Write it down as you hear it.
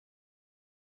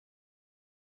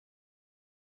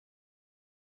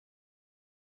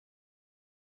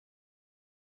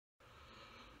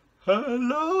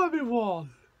Hello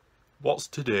everyone! What's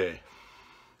today?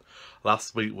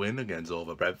 Last week win against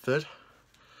over Brentford.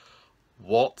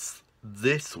 What's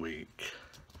this week?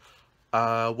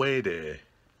 Away day.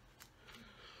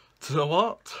 Do you know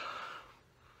what?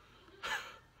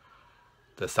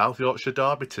 The South Yorkshire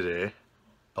Derby today,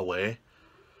 away,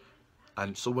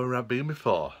 and somewhere I've been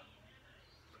before.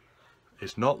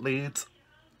 It's not Leeds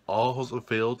or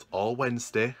Huddersfield or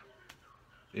Wednesday.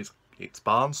 It's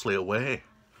Barnsley away.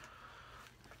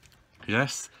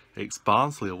 Yes, it's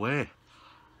Barnsley away.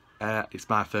 It's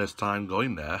my first time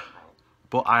going there,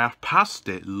 but I have passed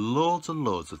it loads and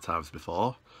loads of times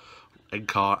before, in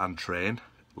car and train.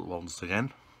 Once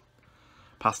again,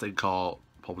 passed it in car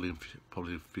probably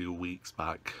a few weeks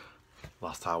back.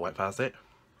 Last time I went past it.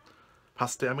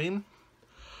 I mean.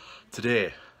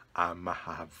 Today, I'm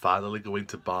finally going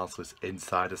to Barnsley's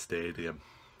inside a stadium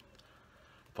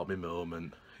for my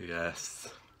moment. Yes.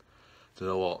 Do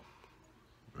you know what?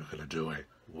 We're gonna do it.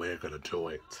 We're gonna do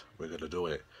it. We're gonna do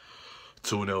it.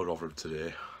 2-0 Rotherham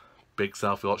today. Big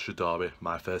South Yorkshire Derby.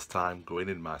 My first time going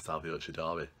in my South Yorkshire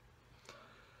Derby.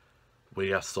 We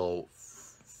have sold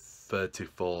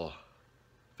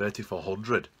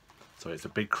 3,400. So it's a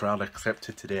big crowd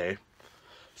accepted today.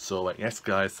 So yes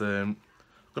guys, I'm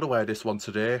gonna wear this one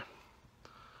today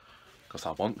because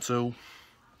I want to.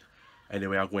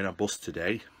 Anyway, I'm going on a bus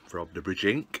today from the Bridge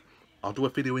Inc. I'll do a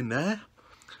video in there.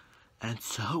 And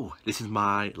so, this is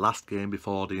my last game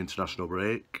before the international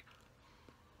break.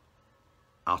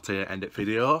 I'll end it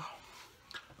video.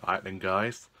 Right then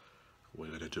guys, we're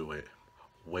gonna do it.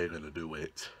 We're gonna do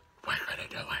it. We're gonna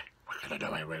do it. We're gonna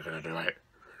do it. We're gonna do it.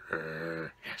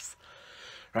 Yes.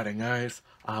 Right then guys,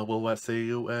 I will see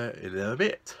you in a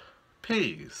bit.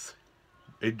 Peace.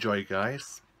 Enjoy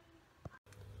guys.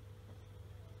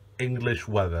 English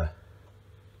weather.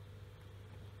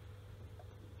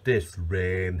 This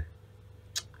rain.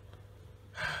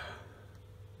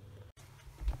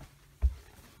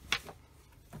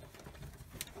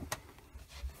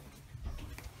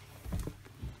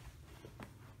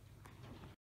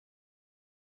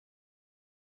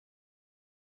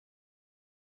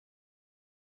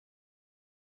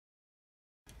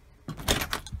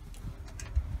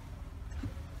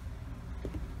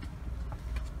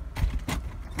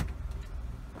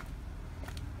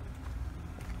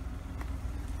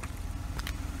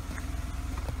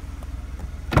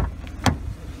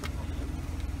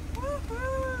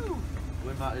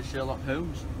 Back to Sherlock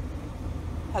Holmes.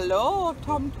 Hello,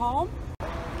 Tom.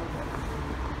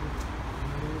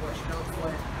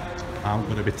 I'm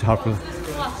gonna be terrible.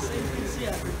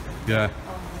 Yeah.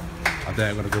 I think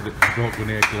I'm gonna go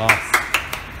near glass.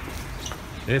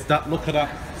 It's that, look at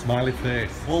that smiley face.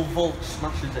 Wolf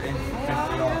smashes it in.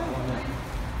 I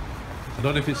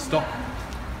don't know if it's stopped.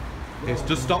 It's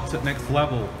just stopped at next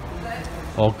level.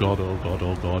 Oh god, oh god,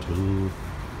 oh god. Ooh.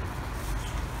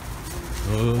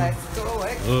 Let's go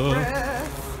express.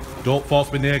 Don't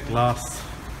force me near glass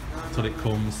till it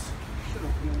comes.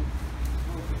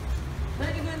 Are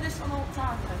you doing this on all the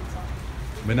time then?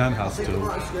 My nan has to.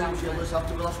 We'll have to empty it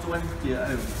out.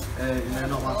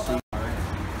 Not last season. I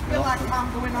feel like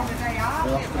I'm going on a day out.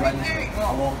 We'll have to empty it.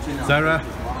 I walked in. Sarah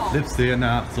lives here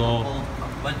now, so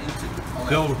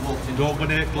don't go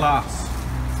near glass.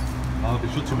 I'll be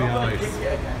shutting my eyes.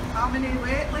 How many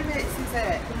weight limits is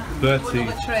it? 30.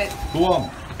 Go on,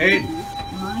 in.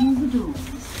 Mind the doors.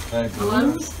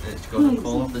 It's going to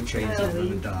fall off the chains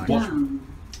and die.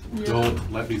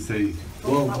 Don't let me see.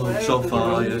 Well, so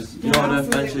far, you're on a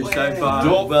fence so far.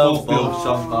 Don't well, focus.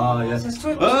 so far, yeah.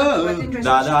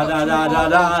 Da da da da da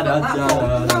da da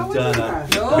da da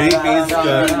da. Meet me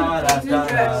skirt.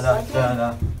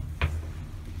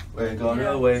 We're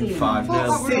gonna win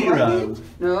 5-0.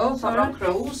 No, it's not on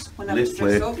cruise. When I This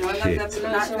dress way, up, you know, I shit. have to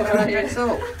dress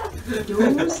up.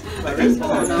 Doors.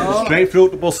 No. Straight through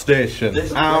the bus station.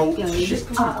 Ouch.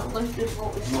 Going up.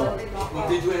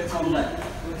 Did we come there?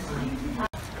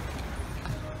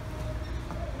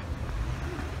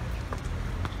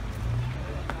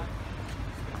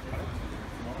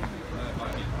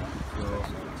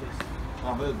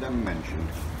 I've heard them mentioned.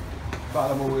 But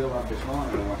I'm aware of this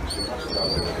morning.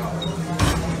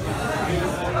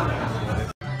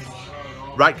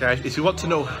 Right guys, if you want to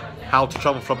know how to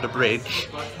travel from the bridge,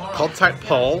 contact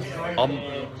Paul on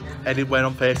anywhere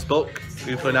on Facebook.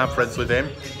 You can have friends with him.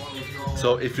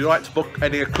 So if you like to book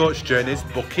any coach journeys,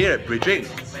 book here at Bridge Inc.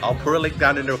 I'll put a link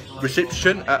down in the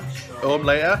reception at home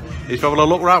later. If you want to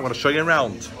look around, I'm going to show you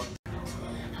around.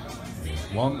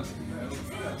 One.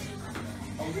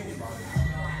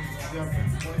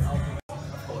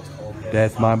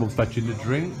 There's my mum fetching the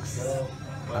drinks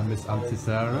and Miss Auntie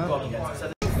Sarah.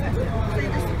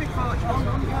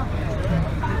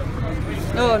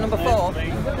 No, number 4. I'll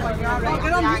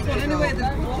get on this one anyway.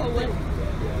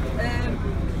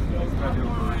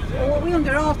 Oh, are we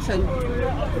under Orton?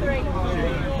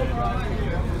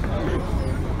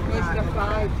 Where's the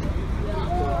 5?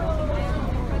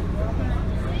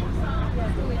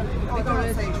 We got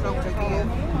a stage wrong for you.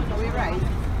 Are we right?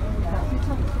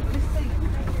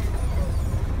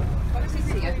 What is it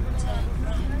here?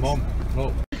 Mum,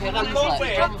 look.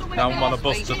 Now I'm on a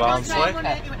bus to Barnsley. What are we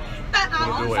doing?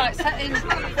 It's like setting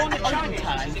on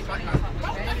time.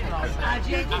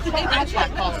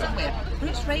 But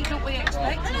it's right what we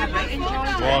expected. I'm right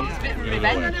enjoying it. It's a bit of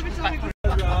revenge.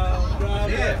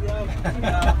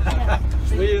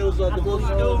 Wheels on the bus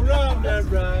go round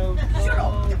and round. Shut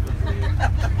up.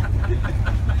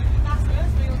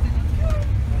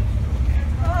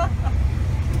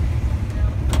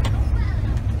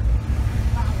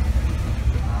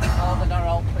 Oh, they're not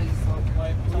all pleased.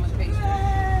 Someone's pleased.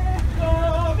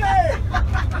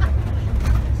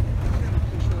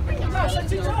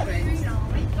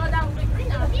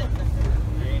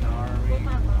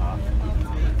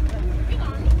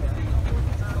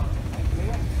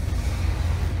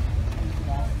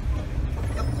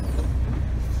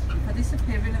 I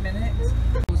disappear in a minute.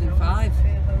 Losing 5.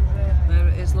 There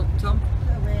it is, look, Tom.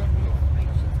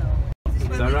 This is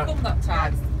where we come that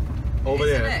time. Over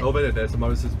there, there's a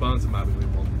Morrison's Barnes and maybe we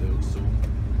want to do soon.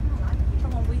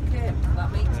 Come on, we came to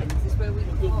that meeting. Is this where we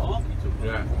go?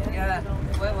 Yeah. Yeah,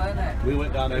 where weren't it? We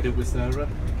went down there with Sarah,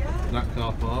 in that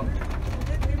car park.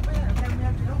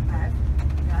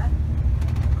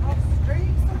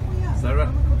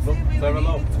 Sarah, look, Sarah,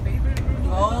 look.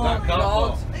 Oh, That car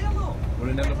God. park. We're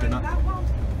in there looking at.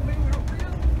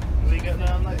 We get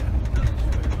down later.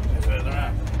 Further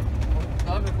out.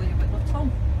 God, have we with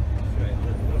Tom?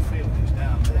 The field is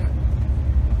down there.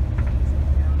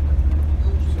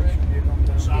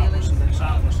 Sam was saying this way.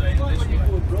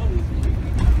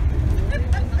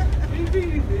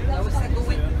 I was saying, go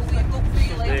in, good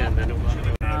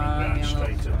feeling.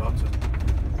 Straight to the bottom.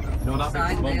 No, that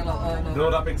Side big, nail up,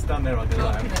 no, that big stand there, I'll do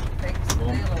that. Talking of fixed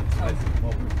nail up, Tom.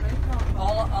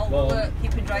 All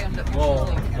keeping dry under Whoa,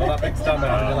 control. no, that big stand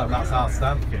there, I'll do that. That's our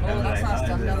stand. Oh, that's our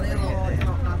stand down there, look.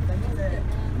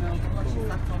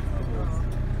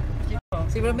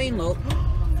 See what I mean, look?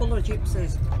 Full of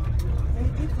gypsies.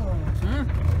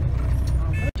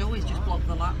 Joey's just blocked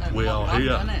the lap. We are land,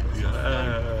 here. isn't it?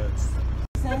 Yes.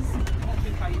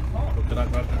 Look at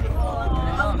that grab.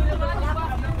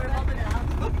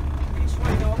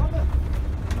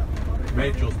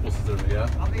 Rachel's buses are here.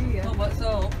 Oh, what's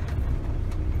up?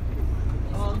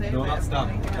 No, that's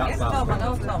Dan. Yes, That's Tom, I Dan.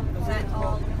 know Tom.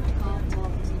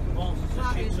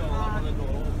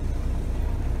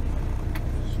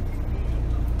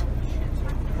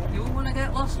 You wouldn't want to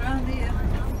get lost around here.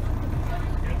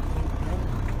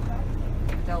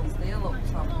 Del's there, look,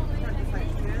 Tom.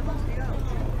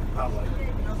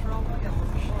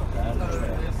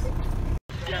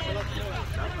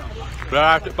 We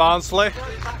arrived at Barnsley.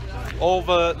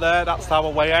 Over there, that's our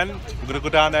way end. We're going to go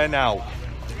down there now.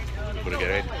 We're going to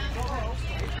get in.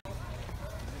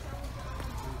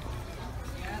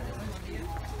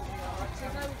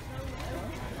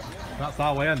 That's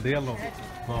our way end, dear look.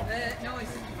 Oh. No,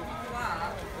 it's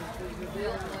flat.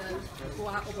 We'll go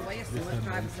out of the way, so the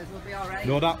driver says we'll be alright.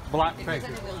 No, that black If thing.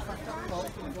 there's any wheels left on the boat,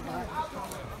 we'll go back.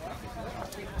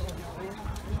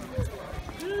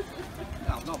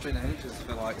 I've not been ages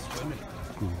for like swimming.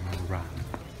 Right.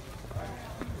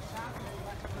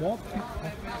 What?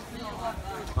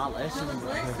 My laces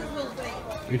Laces will be.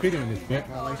 Are you videoing this bit?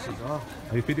 My laces are.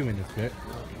 Are you videoing this bit?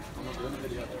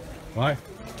 Why?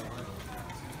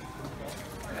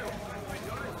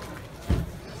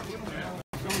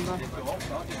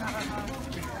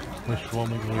 Which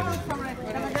one are we going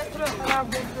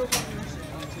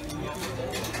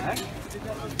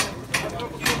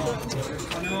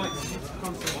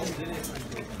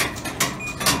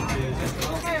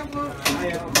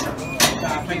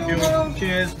Thank you.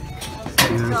 Cheers.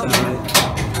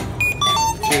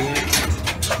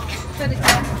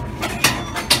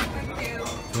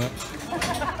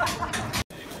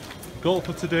 Goal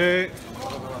for today.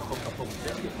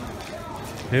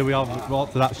 Here we are,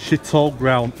 brought to that shithole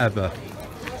ground ever.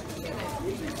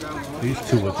 These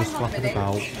two are just flapping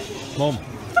about. Mum.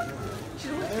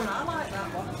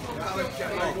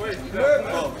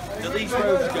 Do these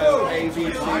roads go A, B, C, D,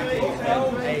 N, A,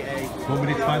 A? How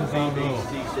many times are there?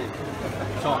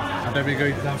 Tom. I never go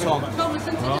down. Tom.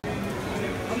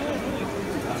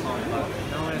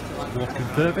 Walking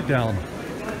further down.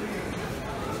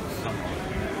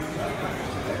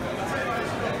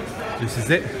 This is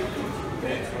it.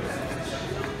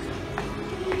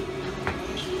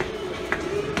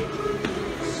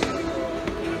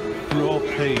 P.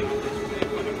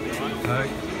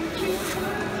 Right.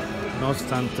 No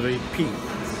stand 3P.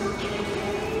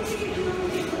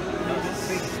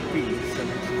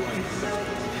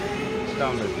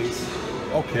 Down there, please.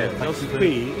 Okay, that's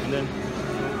P and then.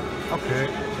 Okay.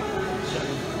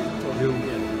 You.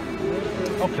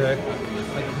 Okay.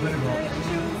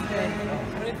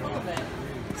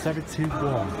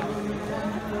 71.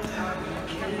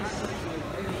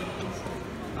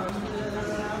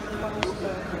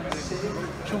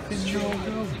 Chopping your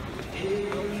girl.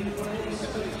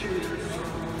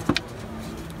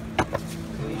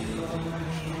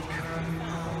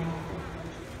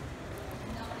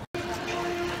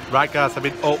 Right guys, I'm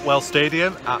in Oakwell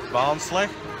Stadium at Barnsley.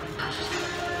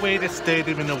 Weirdest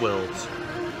stadium in the world.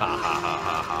 Ha ha ha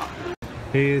ha ha.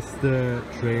 Here's the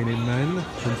training men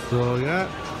from Soya.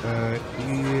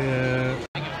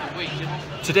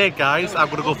 Today guys, I'm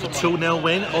going to go for 2-0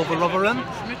 win over Rotherham.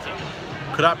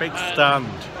 Could that big stand?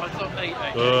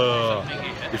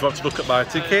 If you want to look at my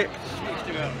ticket,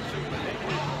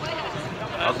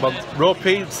 I'm on row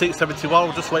P, seat 71,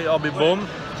 I'll just wait on my mum.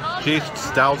 She's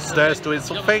downstairs doing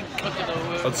something.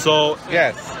 And so,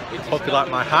 yes, hope you like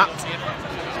my hat.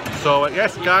 So,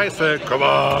 yes guys, come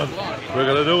on. We're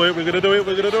going to do it, we're going to do it,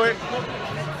 we're going to do it.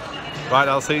 Right,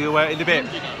 I'll see you in a bit.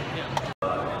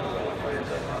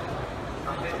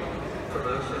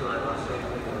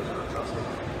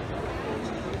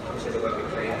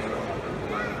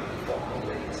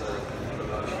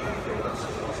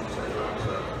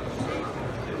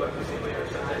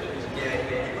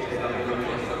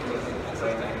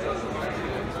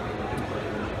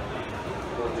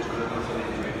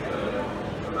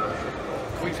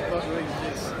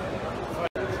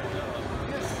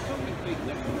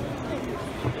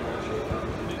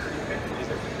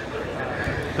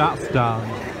 That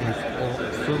stand is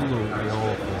absolutely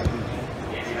awful.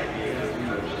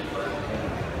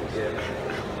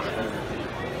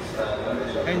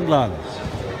 England.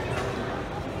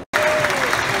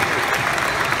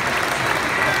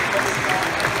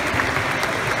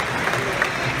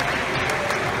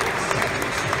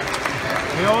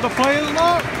 You all the players,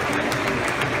 Marc?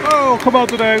 Oh, come on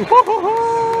today.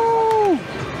 Woo-hoo-hoo!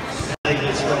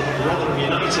 Ladies from Rotherham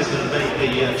United that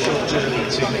made the short journey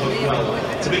to Oakwell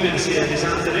to be with us here this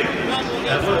afternoon.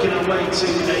 Working our way to a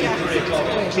 3 o'clock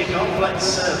kick-off.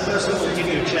 Let's first of all give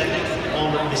you a check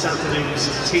on this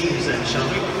afternoon's teams then, shall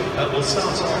we? We'll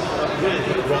start off with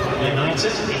Rotherham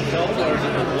United in goal, where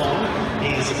number 1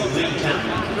 is Lee Camp.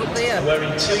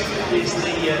 Wearing 2 is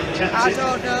the captain. I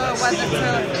don't know whether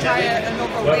to try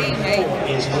another weenie. 4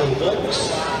 is Will Walks.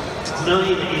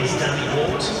 9 is Danny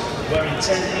Ward. Wearing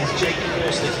 10 is Jake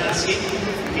Forster-Kasky.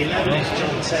 11 is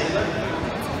John Taylor.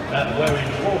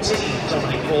 Wearing 14,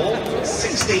 Dominic Ball.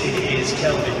 16 is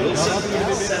Kelvin Wilson.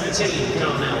 17,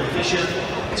 Darnell Fisher.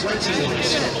 21 is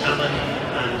Scott Allen.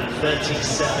 And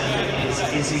 37 is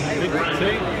Izzy Brown.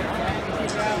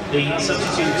 The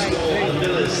substitutes for the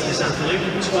Millers this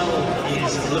afternoon: 12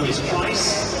 is Lewis Price.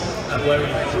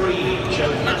 Wearing 3,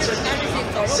 Joe Matter.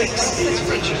 6 is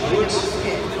Richard Wood.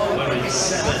 Wearing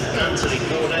 7, Anthony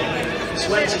Corday.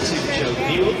 22, Joe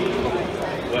Newell.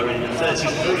 Wearing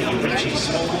 33, Richie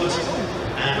Smallwood.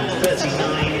 And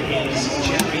 39 is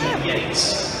Jerry Yates.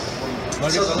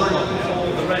 So the lineup for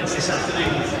the Reds this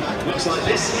afternoon looks like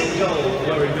this. In goal,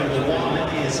 wearing number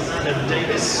 1 is Adam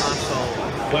Davis.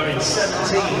 Wearing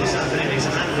 17 this afternoon is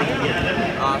Andy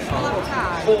Yadam.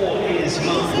 4 is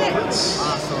Mark Roberts.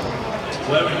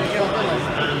 Wearing 5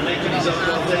 and making his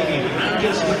own debut,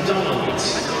 Angus McDonald.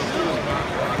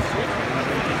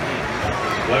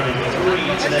 Wearing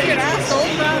 3 today is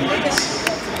Ian White.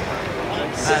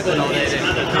 7 is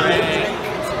Adam Hammill.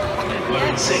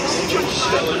 Wearing 6 is Josh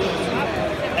Scowen.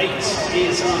 8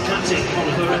 is our captain,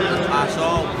 Conor Hurahan.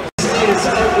 This is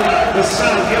the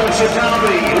South Yorkshire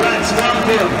Derby. Reds 1-0,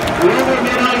 Rotherham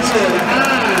United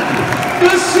and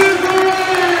the Super Reds!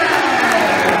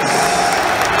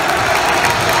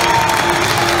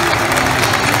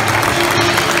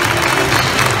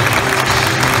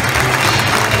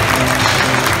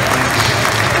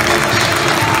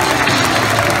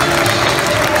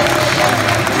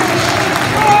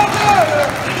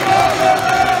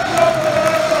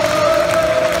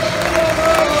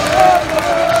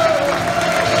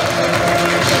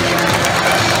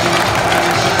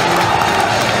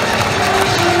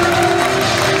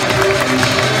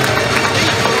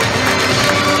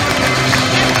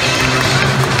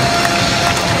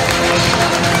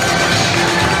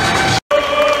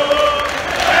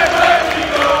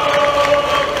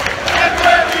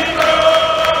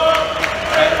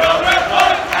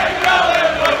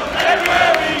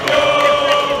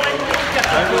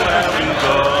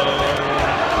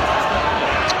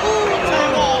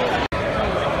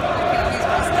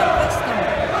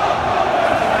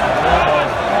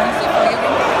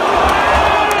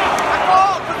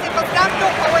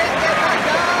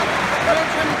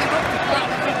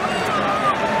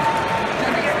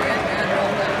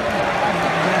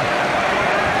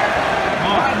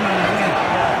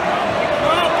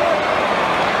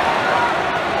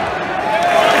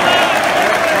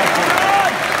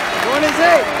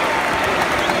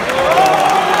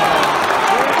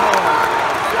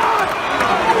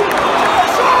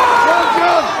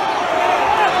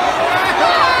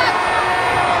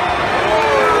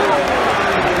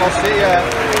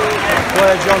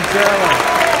 John Taylor.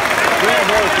 Great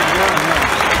goal from John,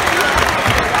 yeah.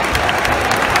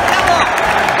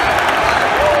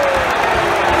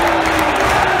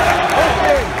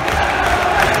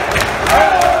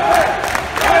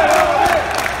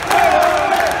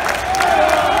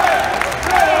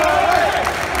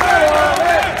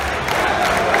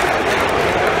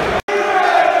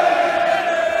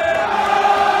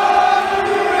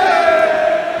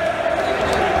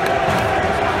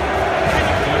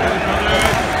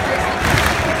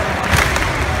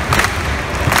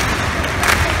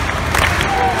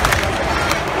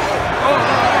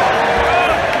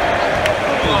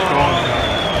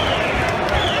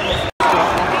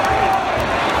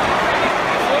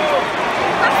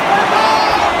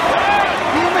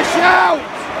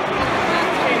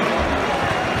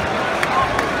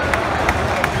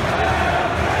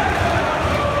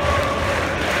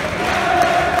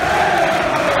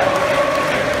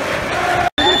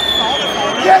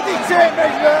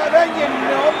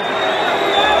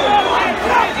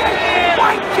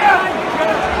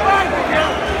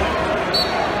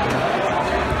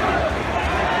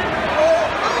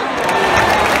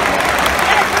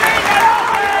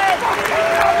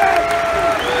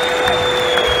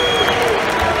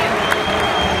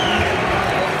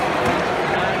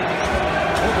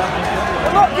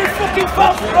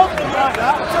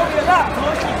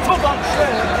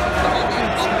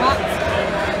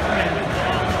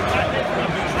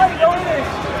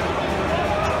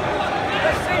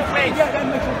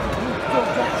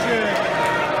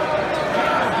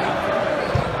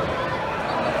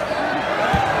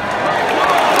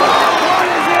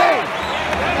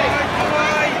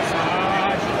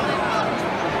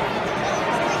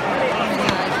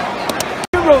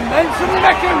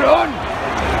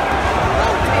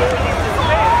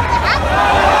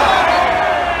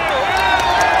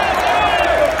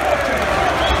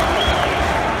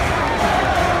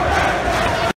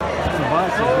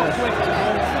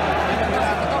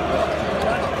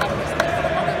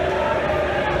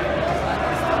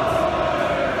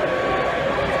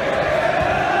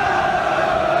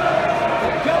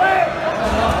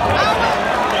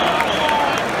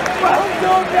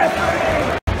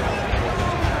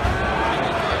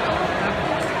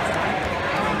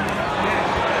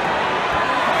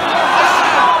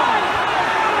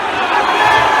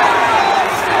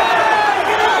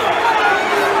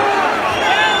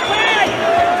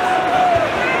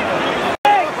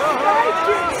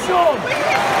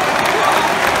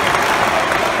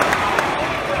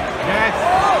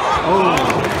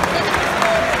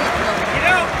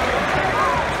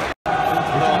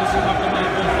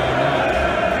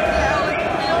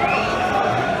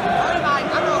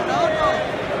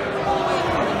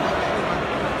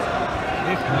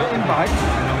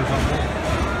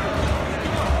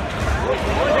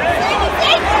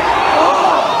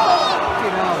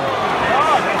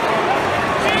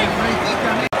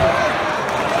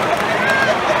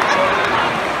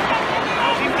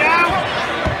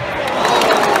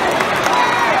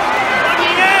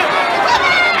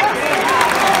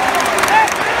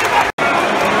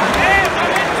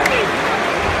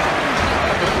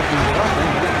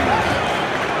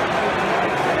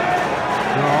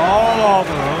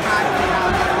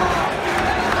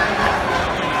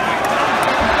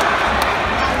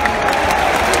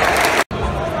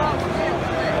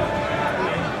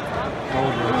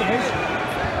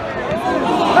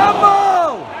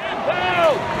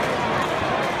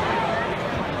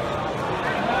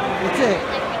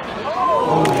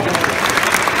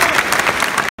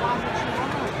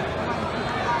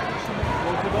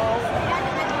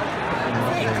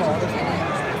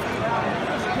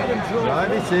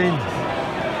 Drive it in.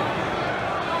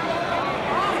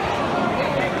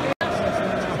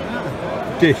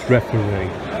 This referee.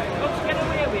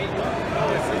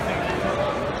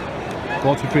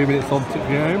 43 minutes on to the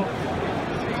game.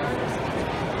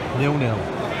 0-0.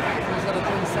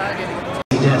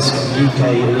 Desk UK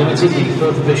Limited, the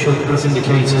fourth official has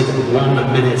indicated 1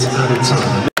 minute at a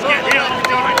time.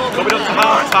 Coming up to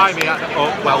half time here at the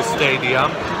Oakwell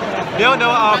Stadium. 0-0 at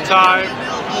half time.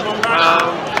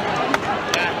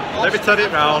 Let me turn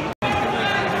it round.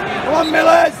 Come on,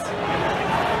 Millers!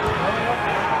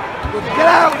 Get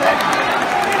out then!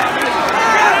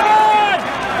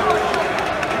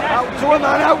 Out to a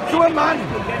man, out to a man!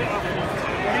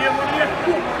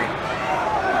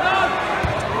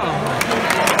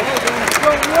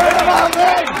 Where about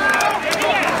then?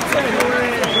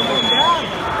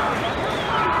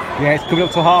 Yeah, it's coming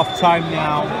up to half time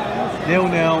now.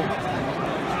 0-0.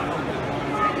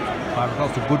 I've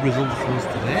got some good results for us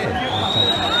today.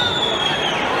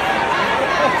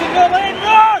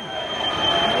 Run!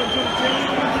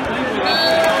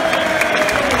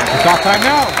 Start time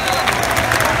now.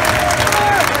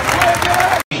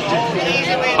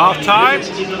 Half time.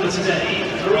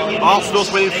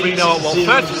 Arsenal's winning 3-0 at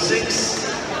Watford.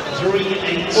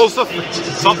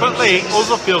 Top at league.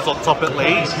 Huddersfield's on top at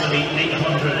league.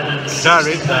 They're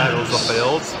in there,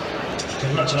 Huddersfield.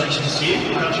 Congratulations to you.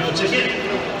 How's your ticket?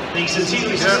 The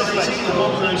centenary society, the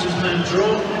 £1,000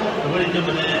 draw. The winning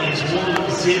number there is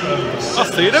 107. I'll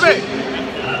see you in a bit.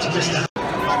 That's Mr.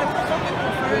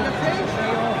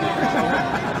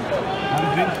 Had a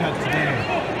drink today.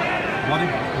 What a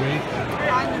great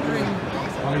drink.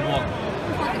 What a what?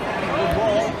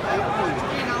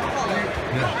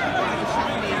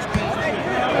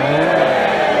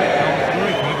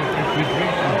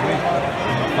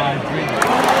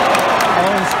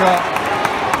 Scott.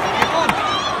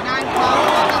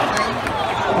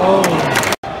 Oh.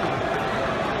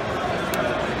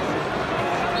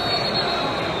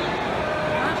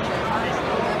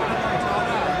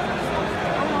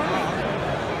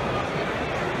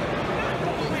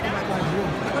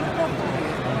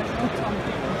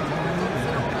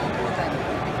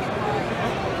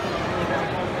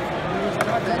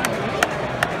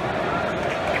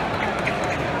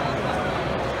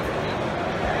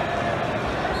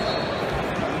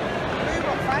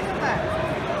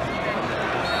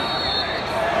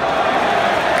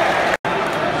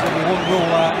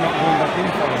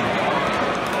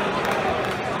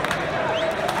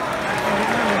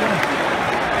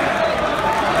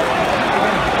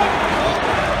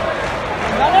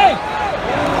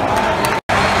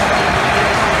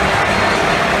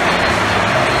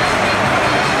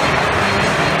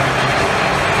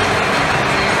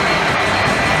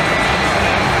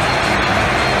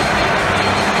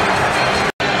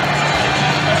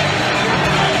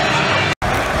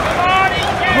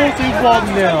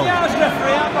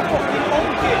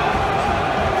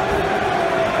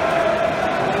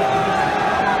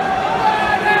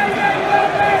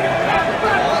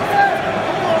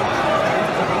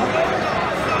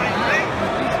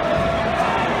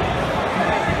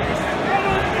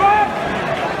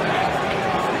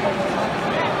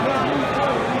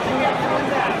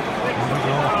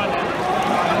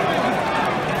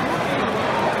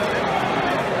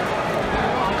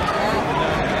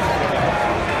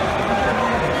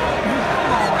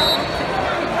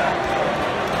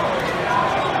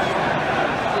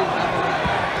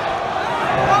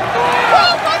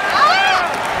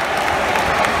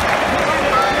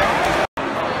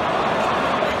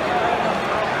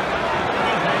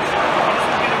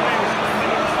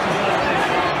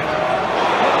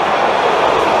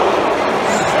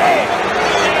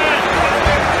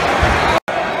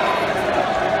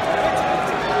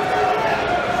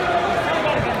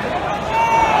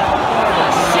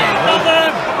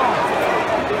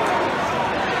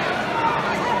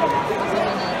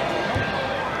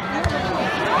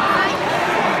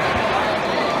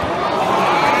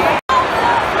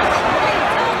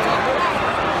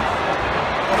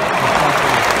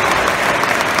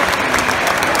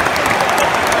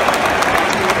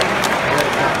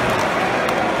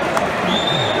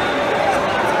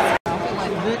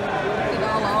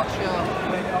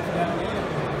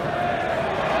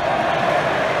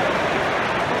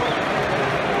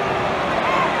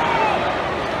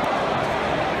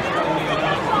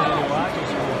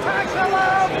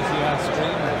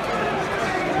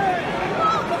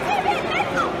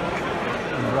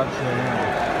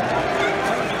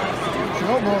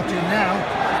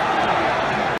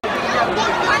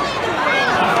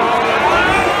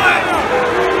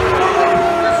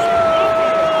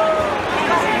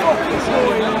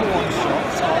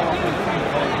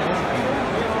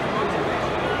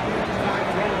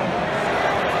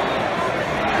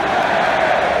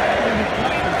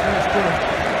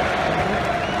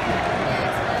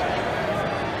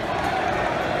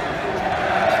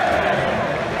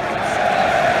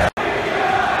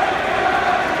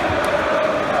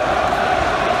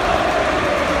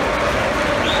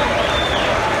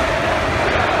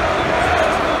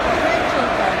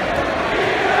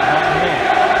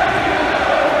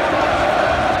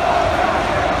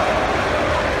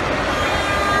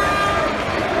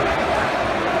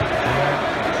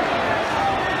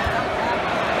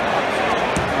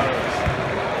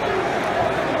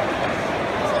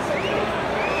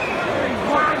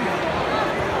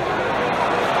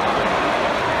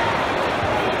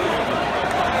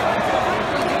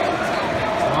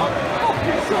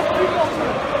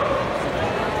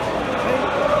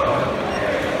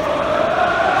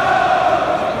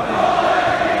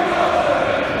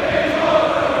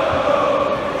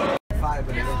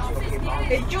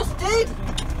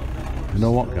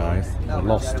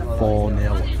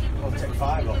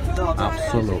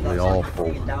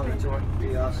 awful. Down into what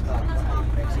we are starting,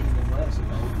 that makes it even worse.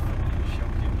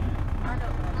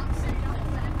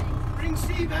 Bring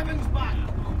Steve Evans back.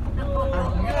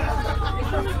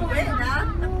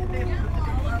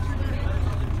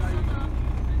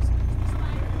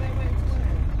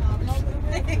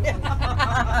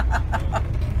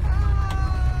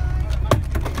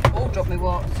 Oh, drop me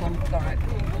water, son. Sorry.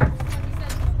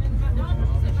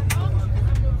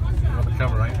 Got the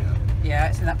camera right here. Yeah,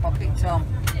 it's in that pocket, Tom.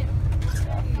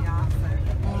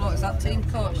 Oh, look, it's that team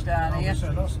coach down here.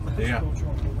 Yeah.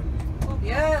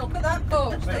 Yeah, look at that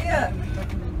coach there.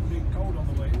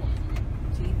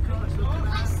 Team coach, look at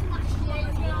that.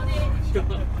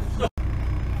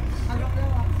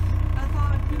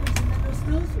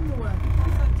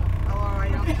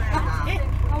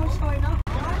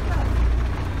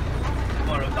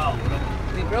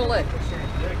 Me brully.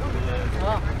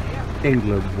 Oh.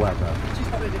 England weather.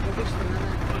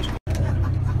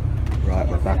 Right,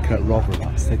 we're back at Rotherham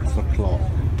at 6 o'clock.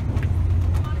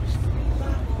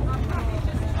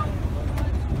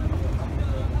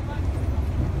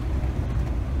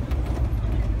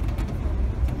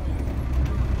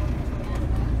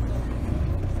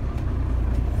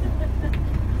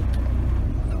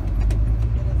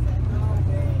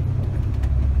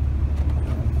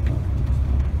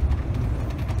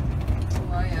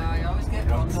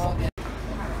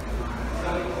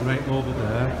 Right over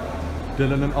there,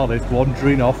 Dylan and Ollie's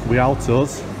wandering off without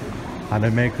us, and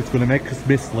it's going to make us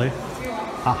missly.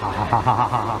 Ha ha ha ha ha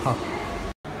ha ha.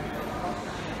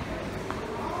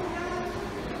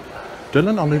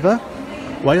 Dylan, Oliver,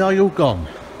 why are you gone?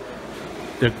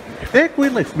 If they're going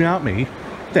to lift me out me,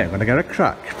 they're going to get a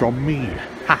crack from me.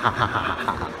 Ha ha ha ha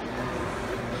ha ha.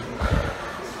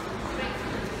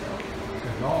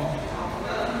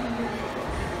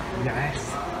 Yes.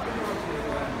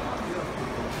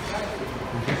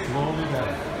 Just slowly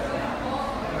there.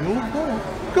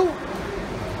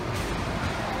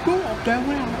 Go up there,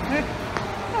 we are.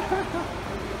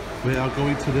 We are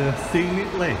going to the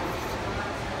scenic lift,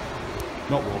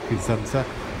 not walking centre.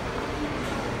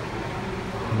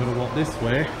 I'm going to walk this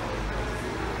way.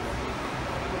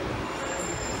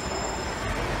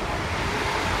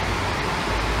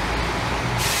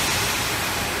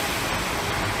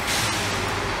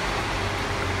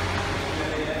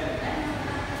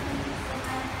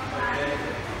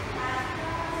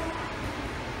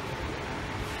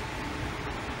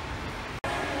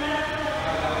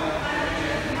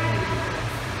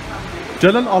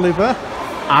 Dylan, Oliver,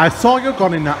 I saw you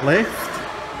gone in that lift.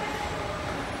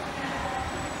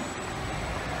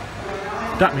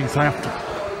 That means I have to.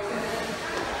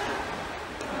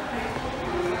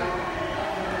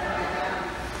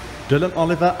 Dylan,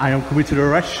 Oliver, I am coming to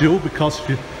arrest you because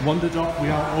you wandered off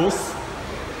without us.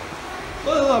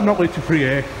 Oh, I'm not waiting for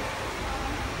you.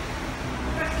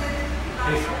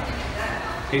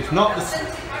 It's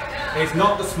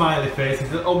not the smiley face,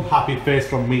 it's the unhappy face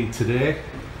from me today.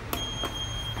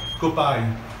 Goodbye,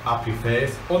 happy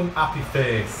face. Unhappy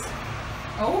face.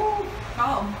 Oh,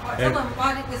 Tom, tell them,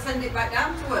 why didn't we send it back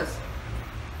down to us?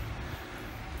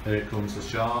 Here it comes the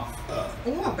shaft.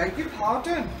 Oh, I beg your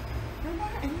pardon.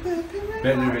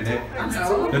 They're in it.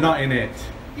 No. They're not in it.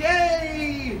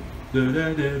 Yay!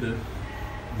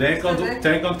 They're gone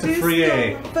to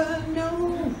 3A.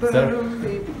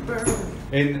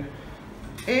 In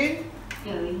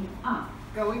Going up.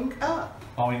 Going up.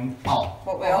 oink off.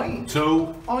 What we on?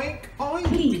 2. Oink, oink.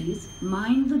 Please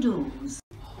mind the doors.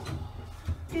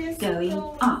 Going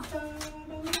up.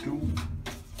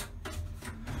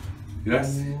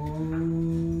 Yes.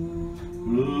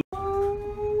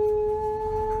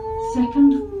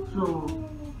 Second floor.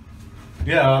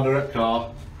 Yeah, on the red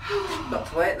car. Got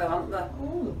to wait though, haven't they?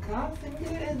 Oh, can't think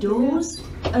of it. Doors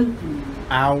open.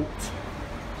 Out.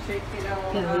 Shake it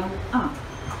all Going around. up.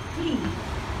 Please.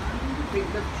 Big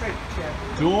the trick check.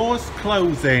 Doors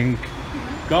closing.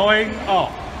 Going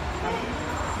up.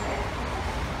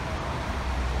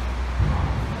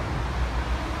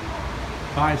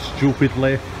 Bye, stupid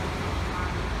lift.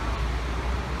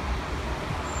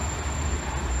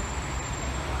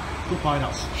 Goodbye,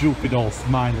 that stupid old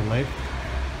smiley lift.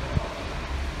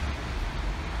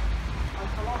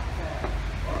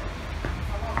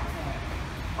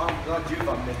 I'm glad you've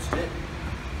admitted it.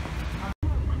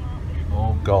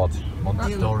 Oh God,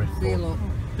 Montessori. See, look.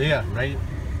 There, right?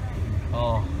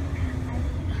 Oh.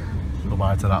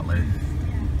 Goodbye to that lift.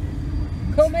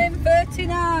 Come in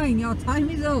 39, your time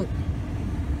is up.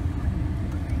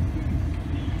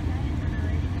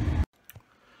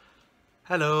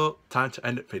 Hello, time to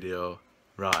end the video.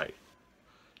 Right,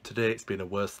 today it's been a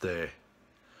worse day.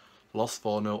 Lost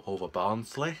 4-0 over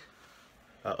Barnsley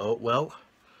at Oakwell.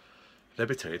 let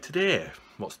me tell you today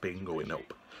what's been going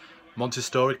up.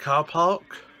 Montessori car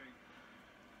park.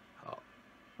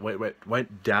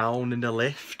 Went down in the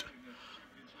lift.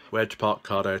 We had to park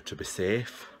car there to be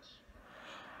safe.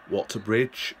 Walked to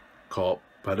bridge,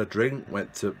 had a drink,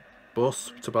 went to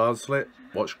bus to Barnsley,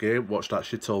 watched game, watched that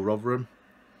shit all Rotherham.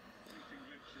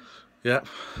 Yep,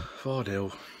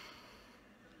 4-0.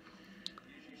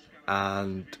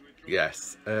 And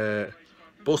yes,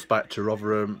 bus back to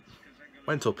Rotherham,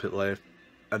 went up it late,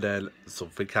 and then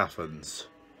something happens.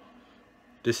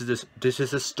 This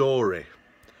is a story.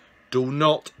 Do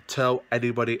not tell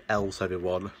anybody else,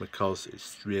 everyone, because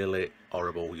it's really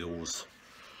horrible news.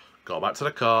 Got back to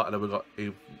the car, and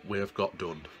then we have got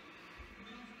done.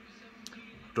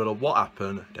 Don't know what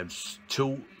happened. Them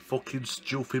two fucking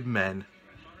stupid men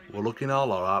were looking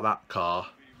all at that car.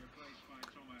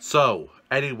 So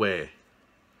anyway,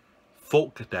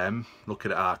 fuck them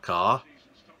looking at our car.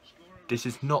 This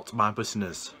is not my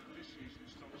business.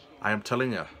 I am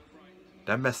telling you,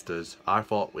 them mesters, I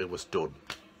thought it was done,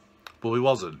 but we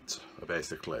wasn't,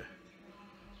 basically.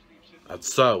 And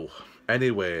so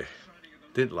anyway,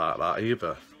 didn't like that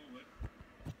either.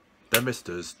 Them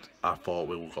misters, I thought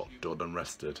we got done and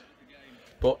rested,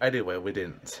 but anyway, we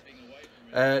didn't.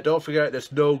 Don't forget,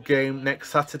 there's no game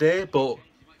next Saturday, but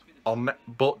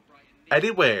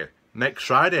anyway, next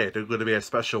Friday there's going to be a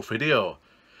special video.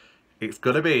 It's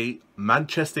going to be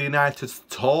Manchester United's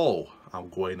tour I'm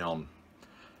going on,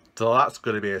 so that's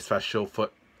going to be a special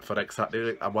for next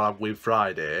Saturday. And while I'm with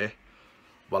Friday,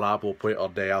 well, I will put it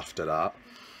on day after that.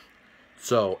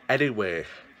 So anyway,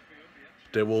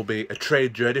 there will be a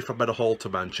train journey from Meadowhall to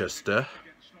Manchester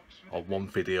on one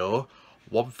video.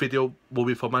 One video will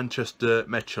be for Manchester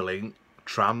Metrolink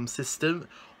tram system.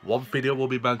 One video will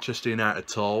be Manchester United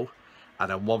tour.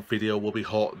 And then one video will be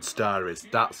Horton Starries.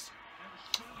 That's...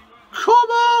 Come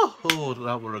on! Oh,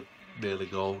 that were a nearly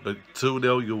goal. The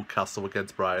 2-0 Newcastle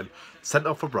against Brighton. Sent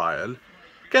off for Brighton.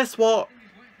 Guess what?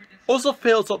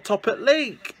 Huddersfield's up top at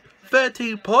league.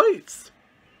 13 points.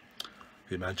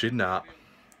 Imagine that.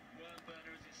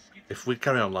 If we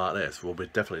carry on like this, we'll be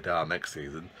definitely down next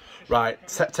season. Right,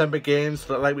 September games.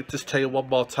 Let me just tell you one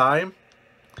more time.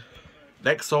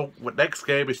 Next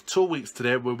game is 2 weeks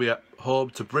today. We'll be at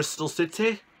home to Bristol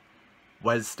City.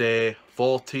 Wednesday,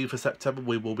 14th of September,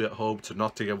 we will be at home to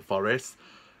Nottingham Forest.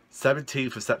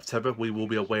 17th of September, we will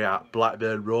be away at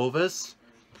Blackburn Rovers.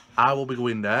 I will be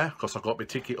going there because I got my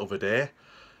ticket over there.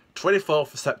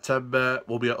 24th of September,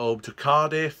 we'll be at home to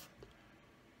Cardiff.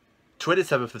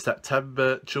 27th of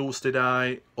September, Tuesday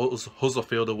night,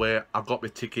 Huddersfield away. I've got my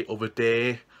ticket over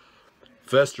there.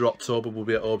 1st of October, we'll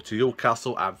be at home to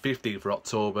Newcastle. And 15th of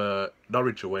October,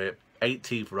 Norwich away.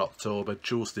 18th of October,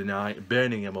 Tuesday night,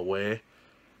 Birmingham away.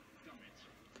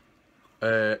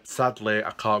 Sadly,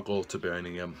 I can't go to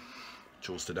Birmingham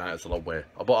Tuesday night, it's a long way.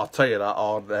 But I'll tell you that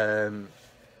on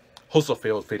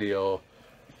Huddersfield video.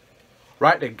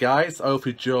 Right then, guys, I hope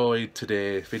you enjoyed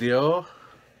today's video.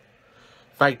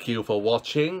 Thank you for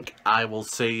watching. I will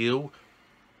see you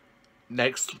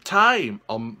next time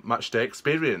on Matchday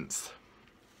Experience.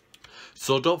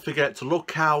 So don't forget to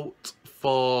look out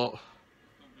for...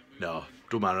 No,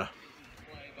 don't matter.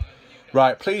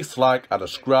 Right, please like and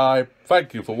subscribe.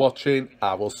 Thank you for watching.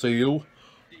 I will see you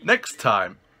next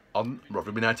time on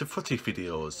Rotherham United Footy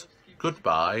videos.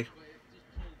 Goodbye.